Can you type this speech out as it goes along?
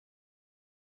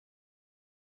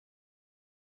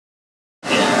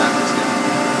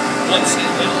once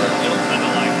it'll kind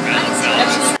of like balance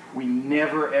out. We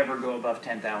never ever go above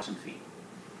 10,000 feet.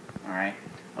 All right.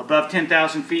 Above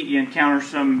 10,000 feet, you encounter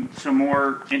some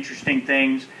more interesting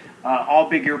things. All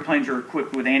big airplanes are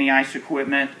equipped with anti-ice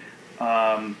equipment,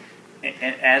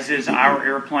 as is our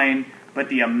airplane. But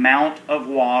the amount of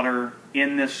water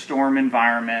in this storm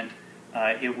environment,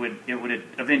 it would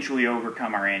eventually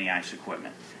overcome our anti-ice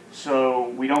equipment. So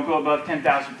we don't go above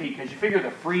 10,000 feet because you figure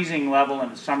the freezing level in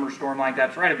a summer storm like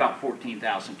that's right about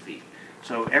 14,000 feet.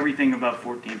 So everything above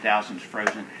 14,000 is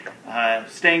frozen.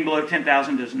 Staying below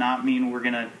 10,000 does not mean we're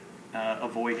going to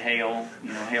avoid hail. You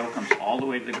know, hail comes all the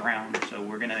way to the ground, so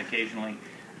we're going to occasionally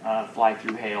fly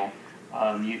through hail.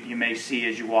 You may see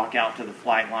as you walk out to the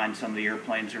flight line, some of the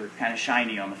airplanes are kind of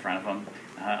shiny on the front of them,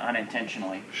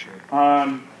 unintentionally. Sure.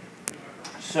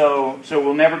 So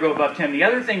we'll never go above 10. The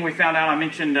other thing we found out, I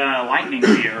mentioned lightning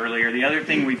to you earlier. The other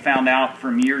thing we found out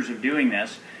from years of doing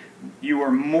this, you are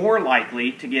more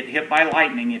likely to get hit by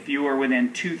lightning if you are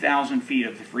within 2,000 feet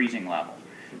of the freezing level.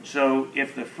 So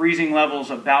if the freezing level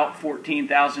is about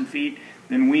 14,000 feet,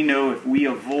 then we know if we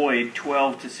avoid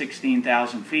 12 to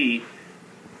 16,000 feet,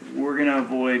 we're going to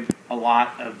avoid a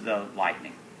lot of the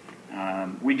lightning.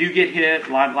 We do get hit.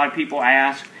 A lot of people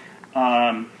ask.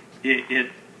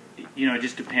 It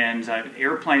just depends.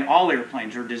 All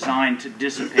airplanes are designed to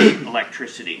dissipate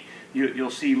electricity.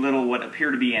 You'll see little what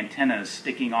appear to be antennas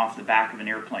sticking off the back of an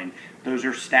airplane. Those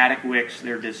are static wicks.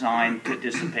 They're designed to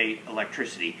dissipate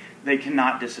electricity. They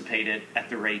cannot dissipate it at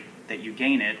the rate that you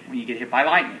gain it when you get hit by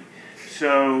lightning.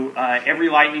 So every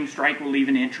lightning strike will leave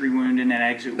an entry wound and an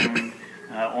exit wound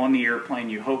on the airplane.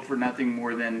 You hope for nothing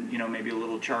more than maybe a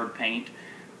little charred paint.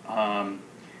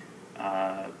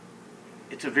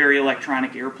 It's a very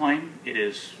electronic airplane. It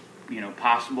is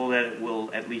possible that it will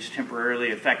at least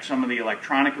temporarily affect some of the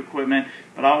electronic equipment,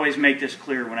 but I always make this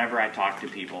clear whenever I talk to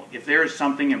people. If there is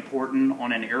something important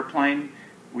on an airplane,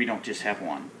 we don't just have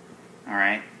one. All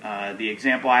right? The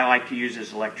example I like to use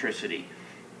is electricity.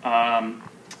 The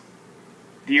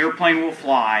airplane will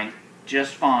fly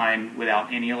just fine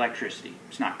without any electricity.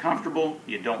 It's not comfortable,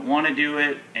 you don't want to do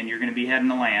it, and you're going to be heading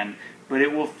to land, but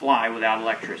it will fly without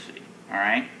electricity. All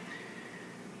right?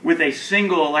 With a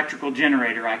single electrical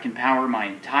generator, I can power my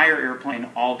entire airplane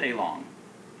all day long.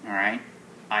 All right?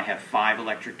 I have 5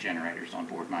 electric generators on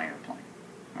board my airplane.